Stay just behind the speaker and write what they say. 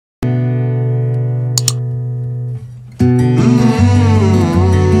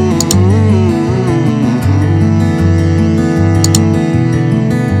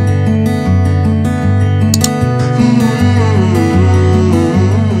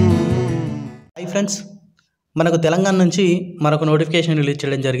Friends, మనకు తెలంగాణ నుంచి మరొక నోటిఫికేషన్ రిలీజ్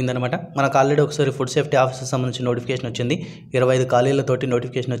చేయడం జరిగిందనమాట. మనకు ఆల్రెడీ ఒకసారి ఫుడ్ సేఫ్టీ ఆఫీసర్ సంబంధించి నోటిఫికేషన్ వచ్చింది. 25 ఖాళీలతోటి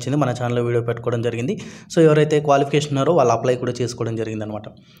నోటిఫికేషన్ వచ్చింది. మన ఛానల్లో వీడియో పెట్టుకోవడం జరిగింది. సో ఎవరైతే క్వాలిఫికేషన్ ఉన్నారో వాళ్ళు అప్లై కూడా చేసుకోవడం జరిగిందనమాట.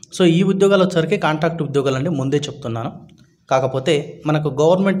 సో ఈ ఉద్యోగాలు వచ్చరికి కాంట్రాక్ట్ ఉద్యోగాలు అంటే ముందే చెప్తున్నాను. కాకపోతే మనకు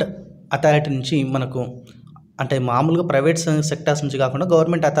గవర్నమెంట్ అథారిటీ నుంచి మనకు అంటే మామూలుగా ప్రైవేట్ సెక్టార్స్ నుంచి కాకుండా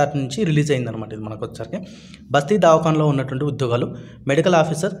గవర్నమెంట్ అథారిటీ నుంచి రిలీజ్ అయిందనమాట. ఇది మనకు వచ్చరికి బస్తీ దవాఖానలో ఉన్నటువంటి ఉద్యోగాలు, మెడికల్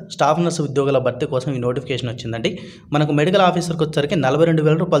ఆఫీసర్, స్టాఫ్ నర్స్ ఉద్యోగాల భర్తీ కోసం ఈ నోటిఫికేషన్ వచ్చిందండి. మనకు మెడికల్ ఆఫీసర్కి వచ్చరికి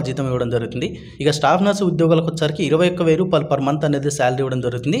 42,000 రూపాయలు జీతం ఇవ్వడం జరుగుతుంది. ఇక స్టాఫ్ నర్స్ ఉద్యోగాలకు వచ్చరికి 21,000 రూపాయలు పర్ మంత్ అనేది శాలరీ ఇవ్వడం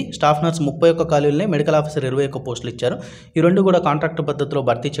జరుగుతుంది. స్టాఫ్ నర్స్ 31 ఖాళీలనే, మెడికల్ ఆఫీసర్ 21 పోస్టులు ఇచ్చారు. ఈ రెండు కూడా కాంట్రాక్ట్ పద్ధతిలో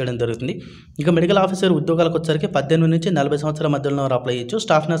భర్తీ చేయడం జరుగుతుంది. ఇక మెడికల్ ఆఫీసర్ ఉద్యోగాలకు వచ్చరికి 18 నుంచి 40 సంవత్సరాల మధ్యలో వారు అప్లై చేయొచ్చు.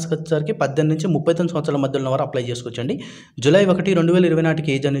 స్టాఫ్ నర్స్కి వచ్చరికి 18 నుంచి 39 సంవత్సరాల మధ్యలో వారు అప్లై చేసుకోవచ్చండి. జూలై 1, 2020 నాటికి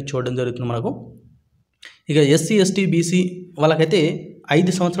ఏజ్ అనేది చూడడం జరుగుతుంది మనకు. ఇక ఎస్సీ, ఎస్టీ, బీసీ వాళ్ళకైతే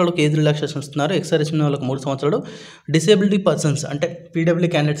 5 సంవత్సరాలకు ఏజ్ రిలాక్సేషన్ ఇస్తున్నారు. ఎక్స్-సర్వీస్మెన్ వాళ్ళకి 3 సంవత్సరాలు, డిసేబిలిటీ పర్సన్స్ అంటే పీడబ్ల్యూ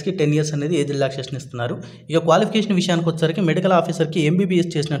క్యాండిడేట్స్కి 10 years అనేది ఏజ్ రిలాక్సేషన్ ఇస్తున్నారు. ఇక క్వాలిఫికేషన్ విషయానికి వచ్చరికి మెడికల్ ఆఫీసర్కి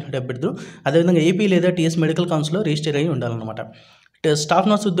ఎంబీబీఎస్ చేసినటువంటి అభ్యర్థులు, అదేవిధంగా ఏపీ లేదా టీఎస్ మెడికల్ కౌన్సిల్లో రిజిస్టర్ అయ్యి ఉండాలన్నమాట. స్టాఫ్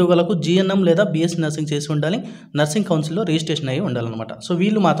నర్స్ ఉద్యోగాలకు జీఎన్ఎం లేదా బీఎస్సీ నర్సింగ్ చేసి ఉండాలి, నర్సింగ్ కౌన్సిల్లో రిజిస్ట్రేషన్ అయ్యి ఉండాలన్నమాట. సో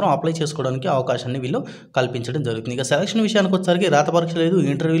వీళ్ళు మాత్రం అప్లై చేసుకోవడానికి అవకాశాన్ని వీళ్ళు కల్పించడం జరుగుతుంది. ఇక సెలక్షన్ విషయానికి వచ్చరికి రాత పరీక్ష లేదు,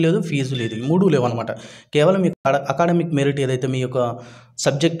 ఇంటర్వ్యూ లేదు, ఫీజు లేదు, ఈ 3 లేవు అనమాట. కేవలం మీ అకాడమిక్ మెరిట్ ఏదైతే మీ యొక్క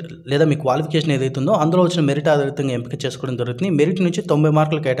సబ్జెక్ట్ లేదా మీ క్వాలిఫికేషన్ ఏదైతే ఉందో అందులో వచ్చిన మెరిట్ ఆధారితంగా ఎంపిక చేసుకోవడం జరుగుతుంది. మెరిట్ నుంచి 90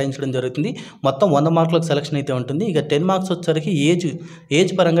 మార్కులు కేటాయించడం జరుగుతుంది. మొత్తం 100 మార్కులకు సెలక్షన్ అయితే ఉంటుంది. ఇక 10 మార్క్స్ వచ్చరికి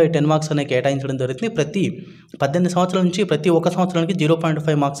ఏజ్ పరంగా 10 మార్క్స్ అనేవి కేటాయించడం జరుగుతుంది. ప్రతి 18 సంవత్సరాల నుంచి ప్రతి 1 సంవత్సరానికి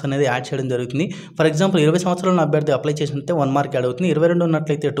 0.5 మార్క్స్ అనేది యాడ్ చేయడం జరుగుతుంది. ఫర్ ఎగ్జాంపుల్ 20 సంవత్సరాల అభ్యర్థి అప్లై చేసినట్టే 1 మార్క్ యాడ్ అవుతుంది. 22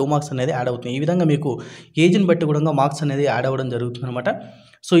 ఉన్నట్లయితే 2 మార్క్స్ అనేది యాడ్ అవుతుంది. ఈ విధంగా మీకు ఏజ్ని బట్టి కూడా మార్క్స్ అనేది యాడ్ అవ్వడం జరుగుతుంది అనమాట.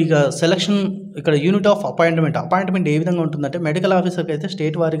 సో ఇక సెలక్షన్ ఇక్కడ యూనిట్ ఆఫ్ అపాయింట్మెంట్ ఏ విధంగా ఉంటుందంటే మెడికల్ ఆఫీసర్కి అయితే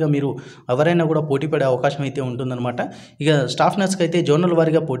స్టేట్ వారీగా మీరు ఎవరైనా కూడా పోటీ పడే అవకాశం అయితే ఉంటుందన్నమాట. ఇక స్టాఫ్ నర్స్కి అయితే జోనల్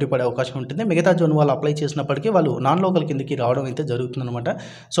వారీగా పోటీ పడే అవకాశం ఉంటుంది. మిగతా జోన్ వాళ్ళు అప్లై చేసినప్పటికీ వాళ్ళు నాన్ లోకల్ కిందకి రావడం అయితే జరుగుతుందన్నమాట.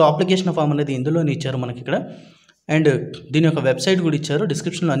 సో అప్లికేషన్ ఫామ్ అనేది ఇందులోనే ఇచ్చారు మనకి ఇక్కడ. అండ్ దీని యొక్క వెబ్సైట్ కూడా ఇచ్చారు.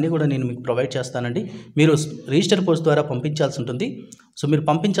 డిస్క్రిప్షన్లో అన్నీ కూడా నేను మీకు ప్రొవైడ్ చేస్తానండి. మీరు రిజిస్టర్ పోస్ట్ ద్వారా పంపించాల్సి ఉంటుంది. సో మీరు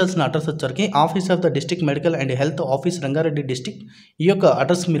పంపించాల్సిన అడ్రస్ వచ్చరికి office of the district medical and health office, Rangareddy district. ఈ యొక్క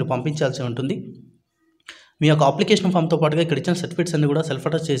అడ్రస్ మీరు పంపించాల్సి ఉంటుంది. మీ యొక్క అప్లికేషన్ ఫామ్తో పాటుగా ఇక్కడ ఇచ్చిన సర్టిఫికేట్స్ అన్ని కూడా సెల్ఫ్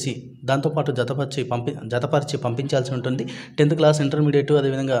అటాచ్ చేసి దాంతోపాటు జతపరిచి పంపించాల్సి ఉంటుంది. 10th క్లాస్, ఇంటర్మీడియట్,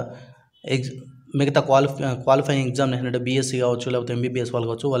 అదేవిధంగా మిగతా క్వాలిఫైయింగ్ ఎగ్జామ్ ఏంటంటే బీఎస్సీ కావచ్చు, లేకపోతే ఎంబీబీఎస్ వాళ్ళు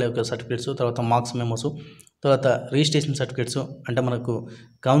కావచ్చు, వాళ్ళ యొక్క సర్టిఫికేట్స్, తర్వాత మార్క్స్ మెమోస్, తర్వాత రిజిస్ట్రేషన్ సర్టిఫికేట్స్ అంటే మనకు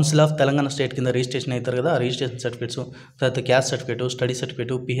కౌన్సిల్ ఆఫ్ తెలంగాణ స్టేట్ కింద రిజిస్ట్రేషన్ అవుతారు కదా, ఆ రిజిస్ట్రేషన్ సర్టిఫికేట్స్, తర్వాత caste certificate, study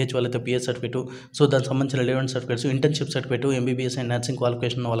certificate, pH వాళ్ళైతే పిహెచ్ సర్టిఫికేట్, సో దానికి సంబంధించిన relevant certificates, internship certificate, MBBS and nursing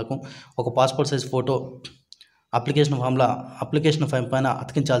qualification వాళ్ళకు ఒక passport size photo application form పైన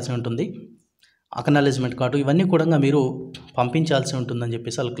అతికించాల్సి ఉంటుంది. అక్నాలెడ్జ్మెంట్ కార్డు, ఇవన్నీ కూడా మీరు పంపించాల్సి ఉంటుందని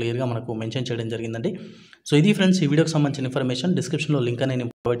చెప్పేసి వాళ్ళు క్లియర్గా మనకు మెన్షన్ చేయడం జరిగిందండి. సో ఇది ఫ్రెండ్స్ ఈ వీడియోకి సంబంధించిన ఇన్ఫర్మేషన్. డిస్క్రిప్షన్లో లింక్ అనేది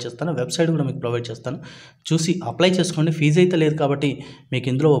నేను ప్రొవైడ్ చేస్తాను, వెబ్సైట్ కూడా మీకు ప్రొవైడ్ చేస్తాను. చూసి అప్లై చేసుకోండి. ఫీజు అయితే లేదు కాబట్టి మీకు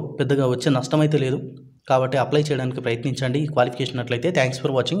ఇందులో పెద్దగా వచ్చే నష్టం అయితే లేదు కాబట్టి అప్లై చేయడానికి ప్రయత్నించండి. ఈ క్వాలిఫికేషన్ అట్లయితే. Thanks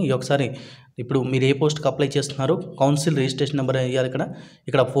for watching. ఈ ఒకసారి ఇప్పుడు మీరు ఏ పోస్ట్కి అప్లై చేస్తున్నారో కౌన్సిల్ రిజిస్ట్రేషన్ నెంబర్ వేయాలి,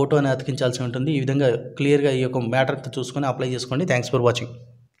 ఇక్కడ ఫోటో అనేది అతికించాల్సి ఉంటుంది. ఈ విధంగా క్లియర్గా ఈ యొక్క మ్యాటర్ చూసుకొని అప్లై చేసుకోండి. Thanks for watching.